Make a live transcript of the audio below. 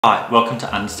Hi, welcome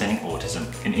to Understanding Autism,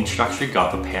 an introductory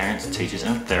guide for parents, teachers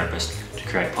and therapists to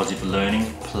create positive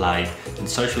learning, play and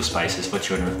social spaces for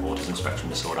children with autism spectrum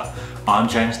disorder. I'm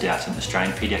James Dowton,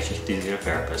 Australian Paediatric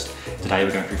Physiotherapist. Today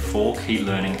we're going through 4 key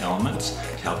learning elements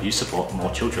to help you support more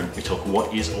children. We talk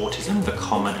what is autism, the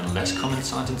common and less common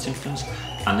signs and symptoms,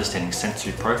 understanding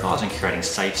sensory profiles and creating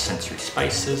safe sensory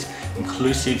spaces,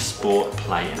 inclusive sport,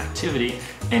 play and activity,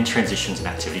 and transitions and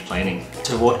activity planning.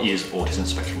 So what is autism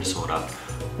spectrum disorder?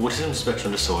 Autism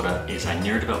spectrum disorder is a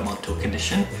neurodevelopmental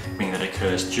condition, meaning that it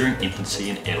occurs during infancy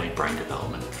and early brain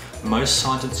development. Most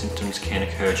signs and symptoms can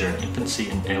occur during infancy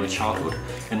and early childhood,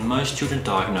 and most children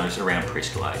diagnosed around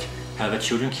preschool age. However,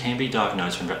 children can be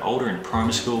diagnosed when they're older in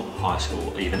primary school, high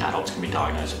school, even adults can be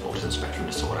diagnosed with autism spectrum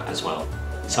disorder as well.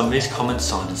 Some of these common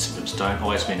signs and symptoms don't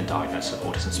always mean a diagnosis of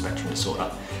autism spectrum disorder.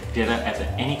 If you ever have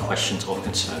any questions or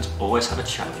concerns, always have a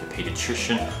chat with your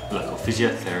paediatrician, local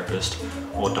physiotherapist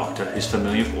or doctor who's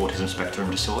familiar with autism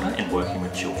spectrum disorder and working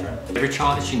with children. Every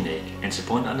child is unique, and it's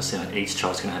important to understand that each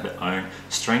child is going to have their own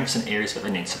strengths and areas that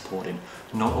they need support in.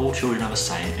 Not all children are the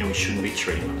same, and we shouldn't be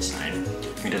treating them the same.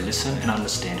 We need to listen and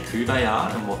understand who they are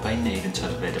and what they need in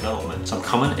terms of their development. Some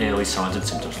common early signs and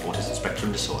symptoms of autism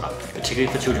spectrum disorder, particularly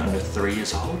for children under 3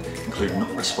 years old, include not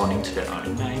responding to their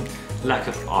own name, lack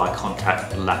of eye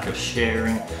contact, lack of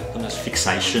sharing, sometimes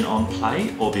fixation on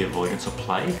play or the avoidance of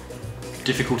play,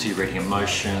 difficulty reading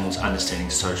emotions, understanding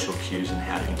social cues and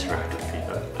how to interact with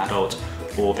either adults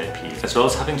or their peers, as well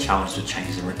as having challenges with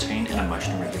changes in routine and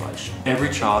emotional regulation. Every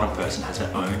child and person has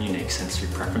their own unique sensory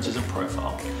preferences and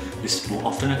profile. This will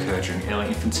often occur during early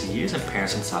infancy years, and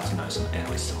parents can start to know some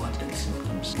early signs and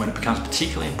symptoms. When it becomes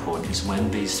particularly important is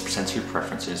when these sensory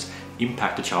preferences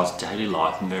impact a child's daily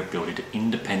life and their ability to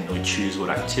independently choose what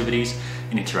activities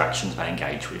and interactions they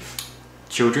engage with.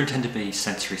 Children tend to be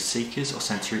sensory seekers or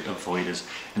sensory avoiders,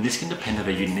 and this can depend on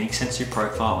their unique sensory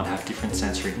profile and have different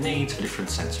sensory needs for different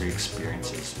sensory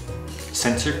experiences.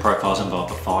 Sensory profiles involve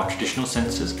the 5 traditional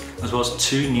senses, as well as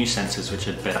 2 new senses which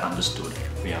are better understood.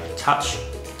 We have touch,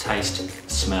 taste,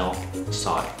 smell,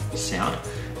 sight, sound,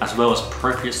 as well as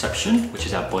proprioception, which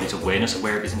is our body's awareness of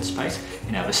where it is in space,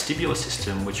 and our vestibular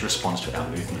system, which responds to our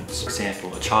movements. For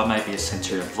example, a child may be a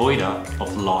sensory avoider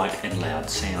of light and loud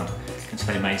sound, and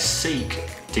so they may seek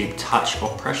deep touch or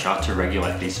pressure to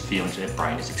regulate these feelings their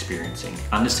brain is experiencing.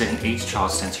 Understanding each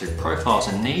child's sensory profiles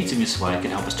and needs in this way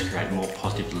can help us to create more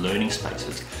positive learning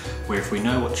spaces, where if we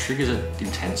know what triggers an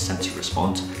intense sensory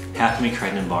response, how can we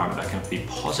create an environment that can be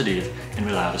positive and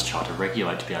allow this child to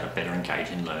regulate to be able to better engage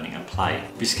in learning and play.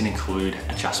 This can include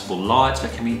adjustable lights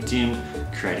that can be dimmed,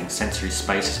 creating sensory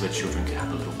spaces where children can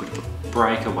have a little bit of a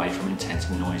break away from intense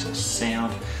noise or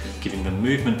sound, giving them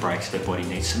movement breaks if their body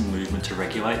needs some movement to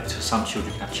regulate. So some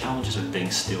children have challenges with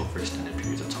being still for extended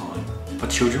periods of time. For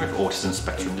children with autism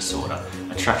spectrum disorder,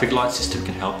 a traffic light system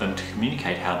can help them to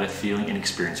communicate how they're feeling and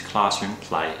experience classroom,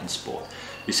 play and sport.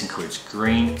 This includes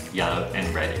green, yellow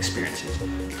and red experiences.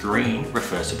 Green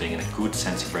refers to being in a good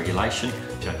sense of regulation,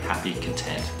 feeling happy,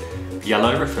 content.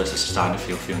 Yellow refers to starting to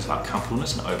feel feelings of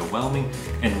uncomfortableness and overwhelming,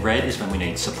 and red is when we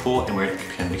need support and where it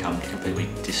can become completely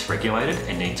dysregulated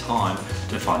and need time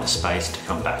to find a space to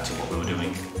come back to what we were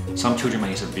doing. Some children may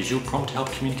use a visual prompt to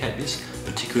help communicate this,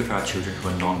 particularly for our children who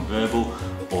are non-verbal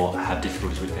or have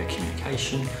difficulties with their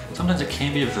communication. Sometimes it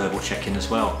can be a verbal check-in as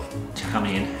well,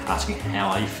 coming in asking how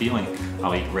are you feeling?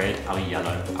 Are we red? Are we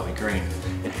yellow? Are we green?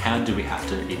 And how do we have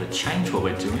to either change what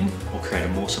we're doing or create a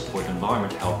more supportive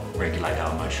environment to help regulate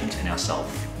our emotions and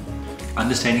ourselves.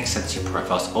 Understanding sensory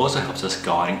profiles also helps us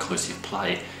guide inclusive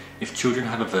play. If children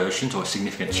have aversions or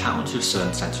significant challenges with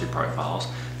certain sensory profiles,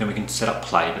 then we can set up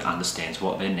play that understands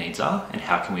what their needs are and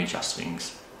how can we adjust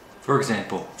things. For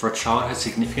example, for a child who has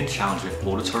significant challenge with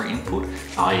auditory input,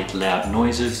 i.e. loud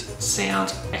noises,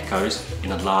 sounds, echoes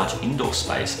in a large indoor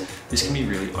space, this can be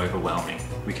really overwhelming.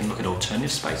 We can look at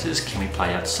alternative spaces. Can we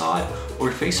play outside? Or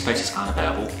if these spaces aren't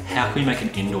available, how can we make an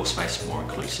indoor space more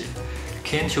inclusive?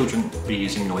 Can children be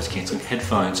using noise cancelling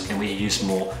headphones, and we use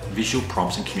more visual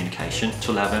prompts and communication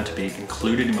to allow them to be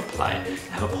included in the play and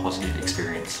have a positive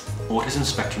experience? Autism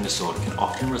spectrum disorder can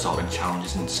often result in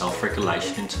challenges in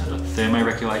self-regulation in terms of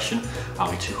thermoregulation. Are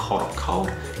we too hot or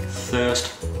cold?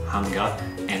 Thirst, hunger,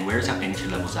 and where is our energy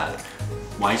levels at?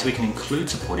 Ways we can include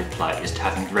supportive play is to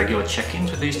having regular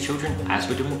check-ins with these children as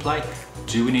we're doing play.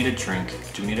 Do we need a drink?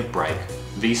 Do we need a break?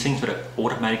 These things that are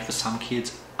automatic for some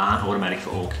kids aren't automatic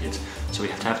for all kids, so we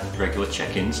have to have regular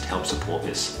check-ins to help support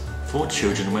this. For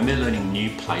children, when they're learning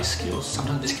new play skills,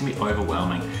 sometimes this can be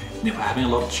overwhelming, and if we're having a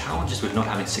lot of challenges with not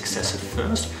having success at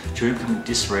first, children become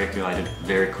dysregulated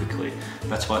very quickly.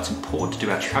 That's why it's important to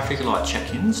do our traffic light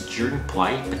check-ins during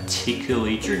play,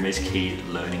 particularly during these key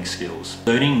learning skills.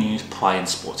 Learning new play and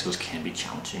sport skills can be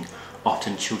challenging.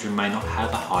 Often children may not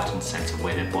have a heightened sense of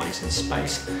where their body's in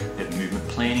space, their movement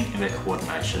planning and their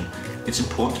coordination. It's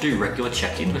important to do regular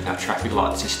check-in with our traffic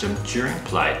light system during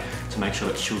play to make sure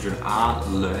that children are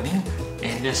learning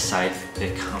and they're safe,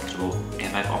 they're comfortable and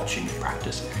they have opportunity to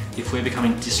practice. If we're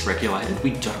becoming dysregulated,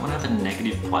 we don't want to have a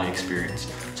negative play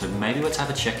experience. So maybe let's have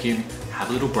a check-in, have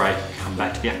a little break, come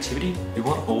back to the activity. We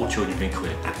want all children to be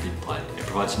included in active play. It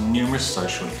provides numerous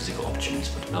social and physical opportunities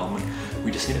for development.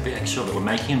 We just need to make sure that we're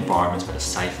making environments that are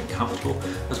safe and comfortable,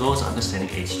 as well as understanding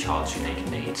each child's unique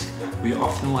needs. We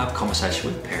often will have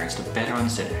conversation with parents to better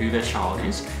understand who their child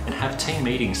is and have team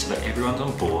meetings so that everyone's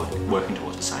on board working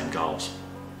towards the same goals.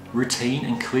 Routine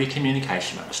and clear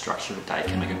communication about the structure of the day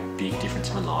can make a big difference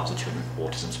in the lives of children with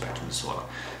autism spectrum disorder.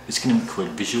 This can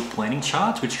include visual planning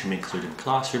charts, which can be included in the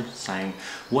classroom, saying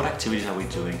what activities are we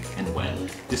doing and when.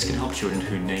 This can help children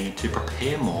who need to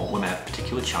prepare more when they have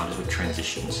particular challenges with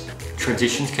transitions.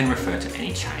 Transitions can refer to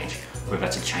any change, whether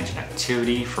that's a change in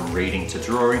activity, from reading to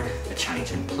drawing, a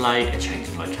change in play, a change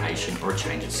in location, or a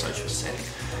change in social setting.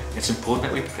 It's important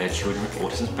that we prepare children with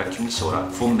autism spectrum disorder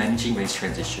for managing these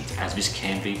transitions, as this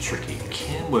can be tricky. What we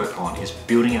can work on is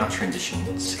building our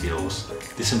transition skills.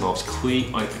 This involves clear,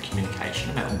 open communication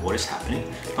about what is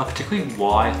happening, but particularly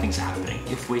why things are happening.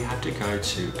 If we have to go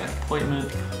to an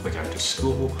appointment, we're going to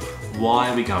school, why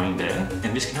are we going there?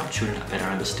 And this can help children better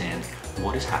understand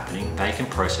what is happening, they can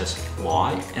process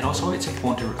why, and also it's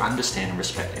important to understand and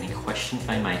respect any questions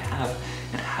they may have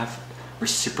and have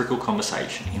reciprocal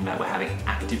conversation in that we're having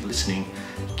active listening,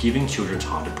 giving children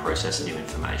time to process new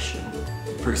information.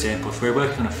 For example, if we're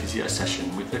working on a physio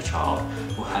session with a child,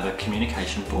 we'll have a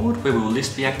communication board where we'll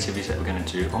list the activities that we're going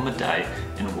to do on the day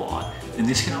and why. And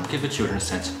this can help give the children a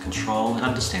sense of control and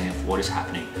understanding of what is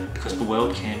happening, because the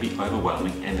world can be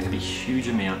overwhelming and there can be huge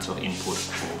amounts of input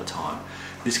all the time.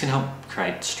 This can help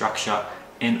create structure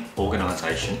and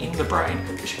organisation in the brain,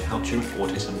 which can help children with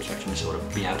autism spectrum disorder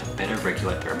be able to better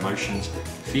regulate their emotions,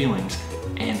 feelings,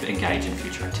 and engage in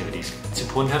future activities. It's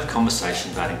important to have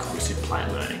conversations about inclusive play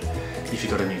and learning. If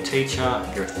you've got a new teacher,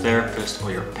 you're a therapist,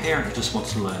 or you're a parent who just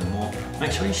wants to learn more,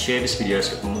 make sure you share this video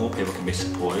so that more people can be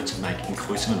supported to make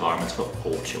inclusive environments for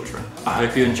all children. I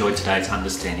hope you enjoyed today's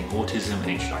Understanding Autism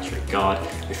and Introductory Guide.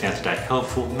 If you found today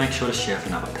helpful, make sure to share with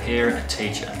another parent, a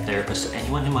teacher, a therapist, or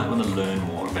anyone who might want to learn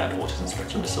more about autism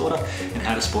spectrum disorder and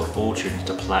how to support all children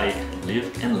to play,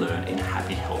 live, and learn in a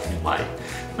happy, healthy way.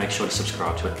 Make sure to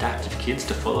subscribe to Adaptive Kids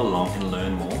to follow along and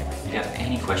learn more. If you have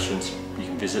any questions, you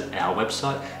can visit our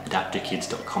website,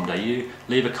 adaptivekids.com.au,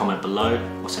 leave a comment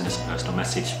below or send us a personal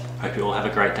message. Hope you all have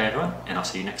a great day everyone, and I'll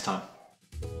see you next time.